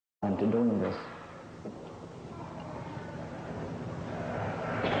to doing this.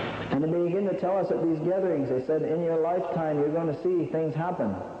 And they begin to tell us at these gatherings, they said, in your lifetime you're going to see things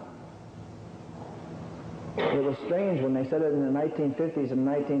happen. It was strange when they said it in the 1950s and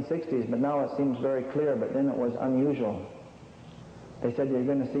 1960s, but now it seems very clear, but then it was unusual. They said you're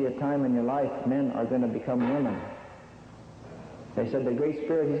going to see a time in your life men are going to become women. They said the Great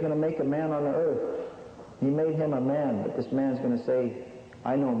Spirit, He's going to make a man on the earth. He made him a man, but this man's going to say,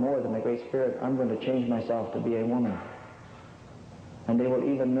 I know more than the Great Spirit. I'm going to change myself to be a woman. And they will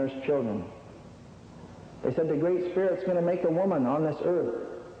even nurse children. They said the Great Spirit's going to make a woman on this earth.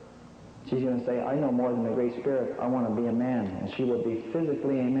 She's going to say, I know more than the Great Spirit. I want to be a man. And she will be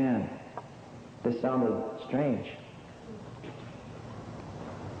physically a man. This sounded strange.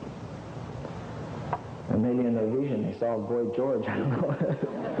 And maybe in their vision they saw Boy George. I don't know.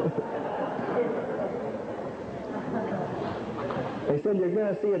 They said you're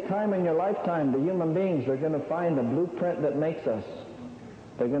going to see a time in your lifetime, the human beings are going to find the blueprint that makes us.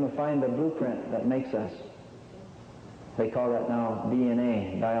 They're going to find the blueprint that makes us. They call that now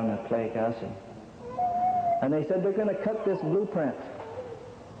DNA, dinucleic acid. And they said they're going to cut this blueprint.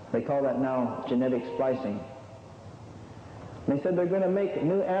 They call that now genetic splicing. They said they're going to make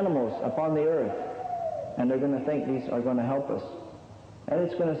new animals upon the earth, and they're going to think these are going to help us. And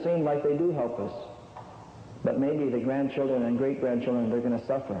it's going to seem like they do help us. But maybe the grandchildren and great-grandchildren, they're going to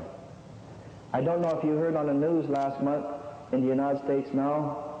suffer. I don't know if you heard on the news last month, in the United States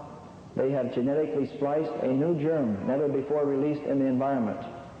now, they have genetically spliced a new germ, never before released in the environment.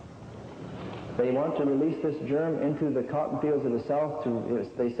 They want to release this germ into the cotton fields of the South.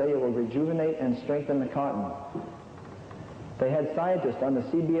 They say it will rejuvenate and strengthen the cotton. They had scientists on the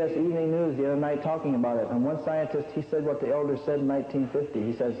CBS Evening News the other night talking about it, and one scientist, he said what the elders said in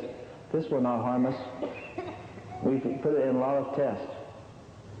 1950. He says, this will not harm us. We've put it in a lot of tests.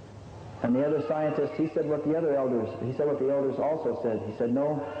 And the other scientist, he said what the elders also said. He said,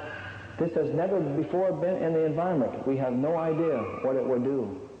 no, this has never before been in the environment. We have no idea what it will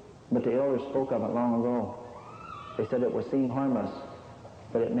do. But the elders spoke of it long ago. They said it will seem harmless,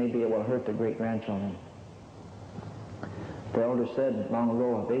 but it will hurt the great-grandchildren. The elders said long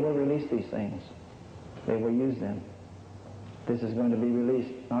ago, they will release these things. They will use them. This is going to be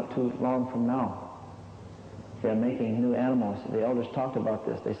released not too long from now. They're making new animals. The elders talked about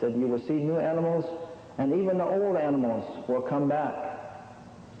this. They said you will see new animals, and even the old animals will come back.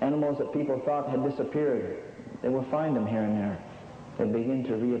 Animals that people thought had disappeared, they will find them here and there. They begin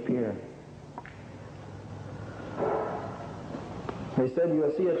to reappear. They said you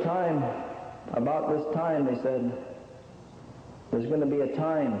will see a time, about this time, they said, there's going to be a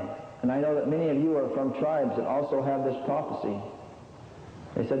time, and I know that many of you are from tribes that also have this prophecy.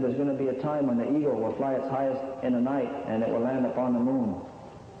 They said there's going to be a time when the eagle will fly its highest in the night and it will land upon the moon.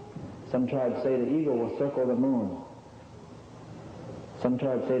 Some tribes say the eagle will circle the moon. Some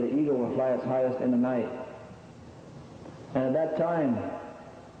tribes say the eagle will fly its highest in the night. And at that time,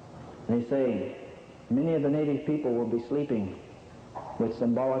 they say, many of the native people will be sleeping, which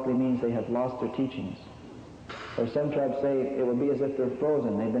symbolically means they have lost their teachings. Or some tribes say it will be as if they're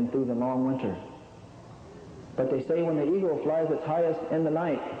frozen. They've been through the long winter. But they say when the eagle flies its highest in the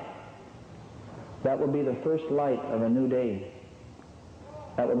night, that will be the first light of a new day.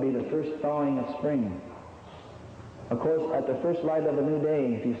 That will be the first thawing of spring. Of course, at the first light of a new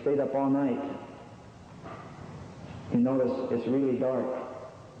day, if you stayed up all night, you notice it's really dark.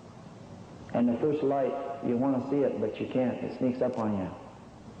 And the first light, you want to see it, but you can't. It sneaks up on you.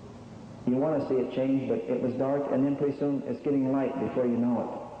 You want to see it change, but it was dark, and then pretty soon it's getting light before you know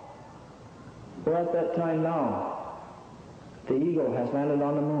it. We're at that time now. The eagle has landed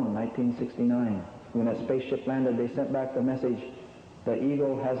on the moon, 1969. When that spaceship landed, they sent back the message, the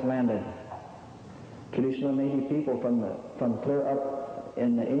eagle has landed. Traditional native people from clear up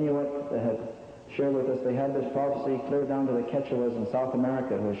in the Inuit that have shared with us, they have this prophecy clear down to the Quechuas in South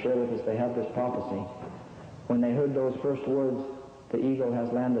America who have shared with us, they have this prophecy. When they heard those first words, the eagle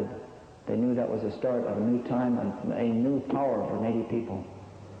has landed, they knew that was the start of a new time and a new power for native people.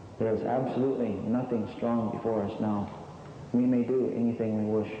 There is absolutely nothing strong before us now. We may do anything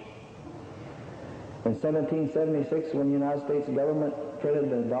we wish. In 1776, when the United States government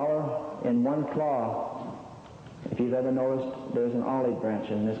printed the dollar in one claw, if you've ever noticed, there's an olive branch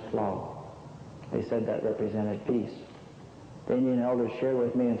in this claw. They said that represented peace. The Indian elders shared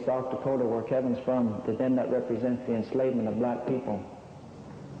with me in South Dakota, where Kevin's from, to them that represents the enslavement of black people.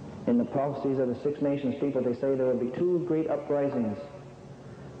 In the prophecies of the Six Nations people, they say there will be two great uprisings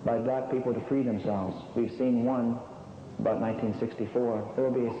by black people to free themselves. We've seen one about 1964. There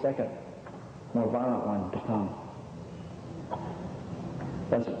will be a second, more violent one to come.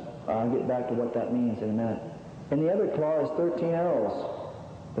 I'll get back to what that means in a minute. In the other claw is 13 arrows.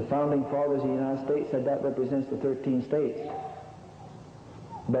 The founding fathers of the United States said that represents the 13 states.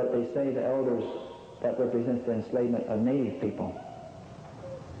 But they say, the elders, that represents the enslavement of native people.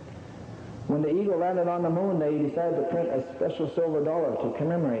 When the eagle landed on the moon, they decided to print a special silver dollar to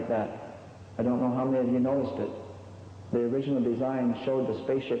commemorate that. I don't know how many of you noticed it. The original design showed the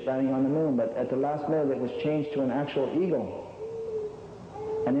spaceship landing on the moon, but at the last minute it was changed to an actual eagle.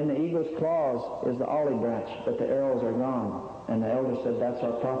 And in the eagle's claws is the olive branch, but the arrows are gone. And the elder said, that's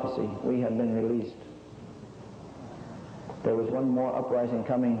our prophecy. We have been released. There was one more uprising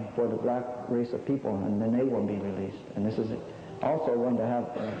coming for the black race of people, and then they will be released. And this is also going to have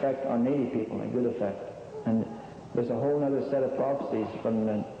an effect on native people, a good effect. And there's a whole other set of prophecies from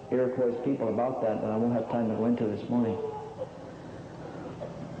the Iroquois people about that I won't have time to go into this morning.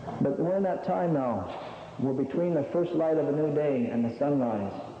 But we're in that time now. We're between the first light of a new day and the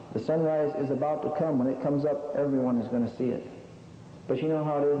sunrise. The sunrise is about to come. When it comes up, everyone is going to see it. But you know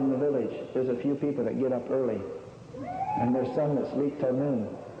how it is in the village. There's a few people that get up early, and there's some that sleep till noon.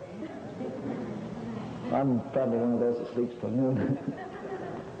 I'm probably one of those that sleeps till noon.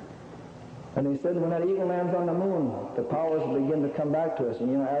 And they said when that eagle lands on the moon, the powers begin to come back to us.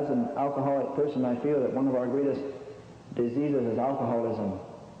 And you know, as an alcoholic person, I feel that one of our greatest diseases is alcoholism.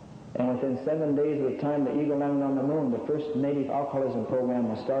 And within 7 days of the time the eagle landed on the moon, the first native alcoholism program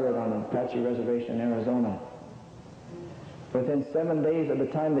was started on an Apache reservation in Arizona. Within 7 days of the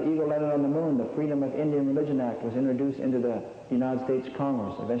time the eagle landed on the moon, the Freedom of Indian Religion Act was introduced into the United States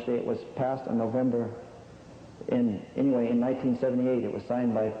Congress. Eventually it was passed in November. In 1978, it was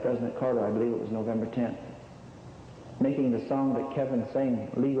signed by President Carter. I believe it was November 10th. Making the song that Kevin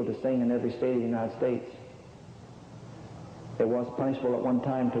sang legal to sing in every state of the United States. It was punishable at one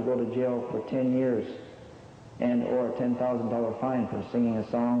time to go to jail for 10 years and or a $10,000 fine for singing a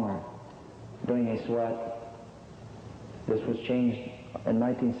song or doing a sweat. This was changed in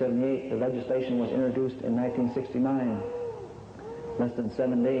 1978. The legislation was introduced in 1969, less than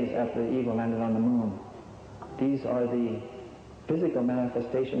 7 days after the eagle landed on the moon. These are the physical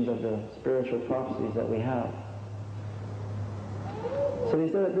manifestations of the spiritual prophecies that we have. So he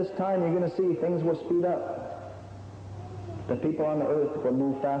said at this time you're going to see things will speed up. The people on the earth will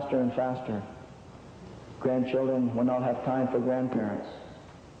move faster and faster. Grandchildren will not have time for grandparents.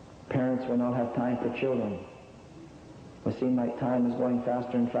 Parents will not have time for children. It will seem like time is going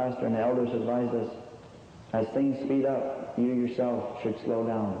faster and faster, and the elders advise us, as things speed up, you yourself should slow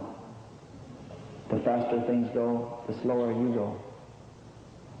down. The faster things go, the slower you go.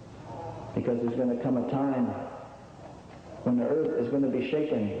 Because there's going to come a time when the earth is going to be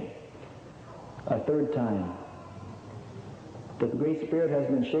shaken a third time. The Great Spirit has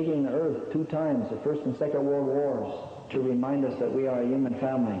been shaking the earth 2 times, the First and Second World Wars, to remind us that we are a human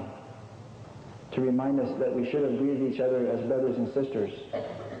family, to remind us that we should have greeted each other as brothers and sisters.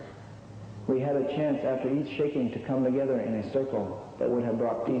 We had a chance after each shaking to come together in a circle that would have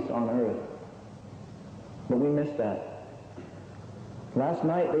brought peace on earth. But we missed that. Last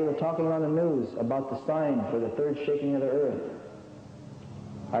night they were talking on the news about the sign for the third shaking of the earth.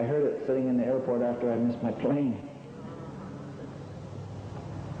 I heard it sitting in the airport after I missed my plane.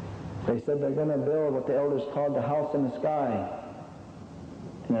 They said they're going to build what the elders called the house in the sky.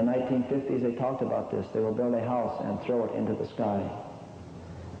 In the 1950s they talked about this. They will build a house and throw it into the sky.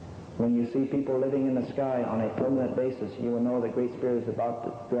 When you see people living in the sky on a permanent basis, you will know the Great Spirit is about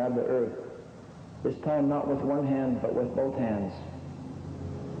to grab the earth. This time not with one hand, but with both hands.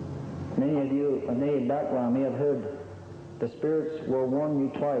 Many of you of native background may have heard the spirits will warn you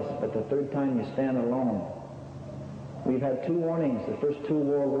twice, but the third time you stand alone. We've had 2 warnings, the first 2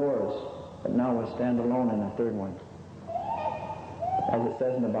 world wars, but now we'll stand alone in the third one. As it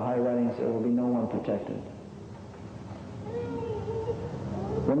says in the Baha'i writings, there will be no one protected.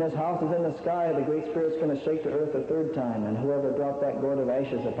 When this house is in the sky, the Great Spirit's going to shake the earth a third time, and whoever dropped that gourd of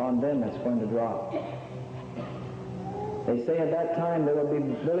ashes upon them, it's going to drop. They say at that time there will be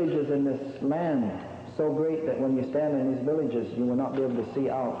villages in this land so great that when you stand in these villages, you will not be able to see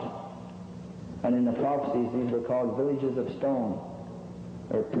out. And in the prophecies, these were called villages of stone,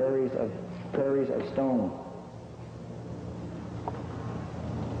 or prairies of stone.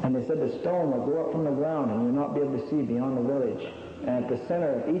 And they said the stone will go up from the ground and you'll not be able to see beyond the village. And at the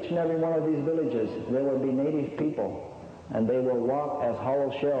center of each and every one of these villages, there will be native people, and they will walk as hollow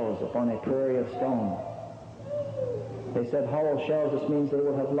shells upon a prairie of stone. They said hollow shells, this means they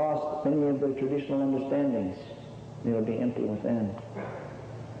will have lost many of their traditional understandings. They will be empty within.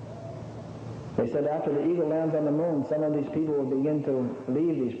 They said after the eagle lands on the moon, some of these people will begin to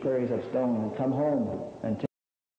leave these prairies of stone and come home and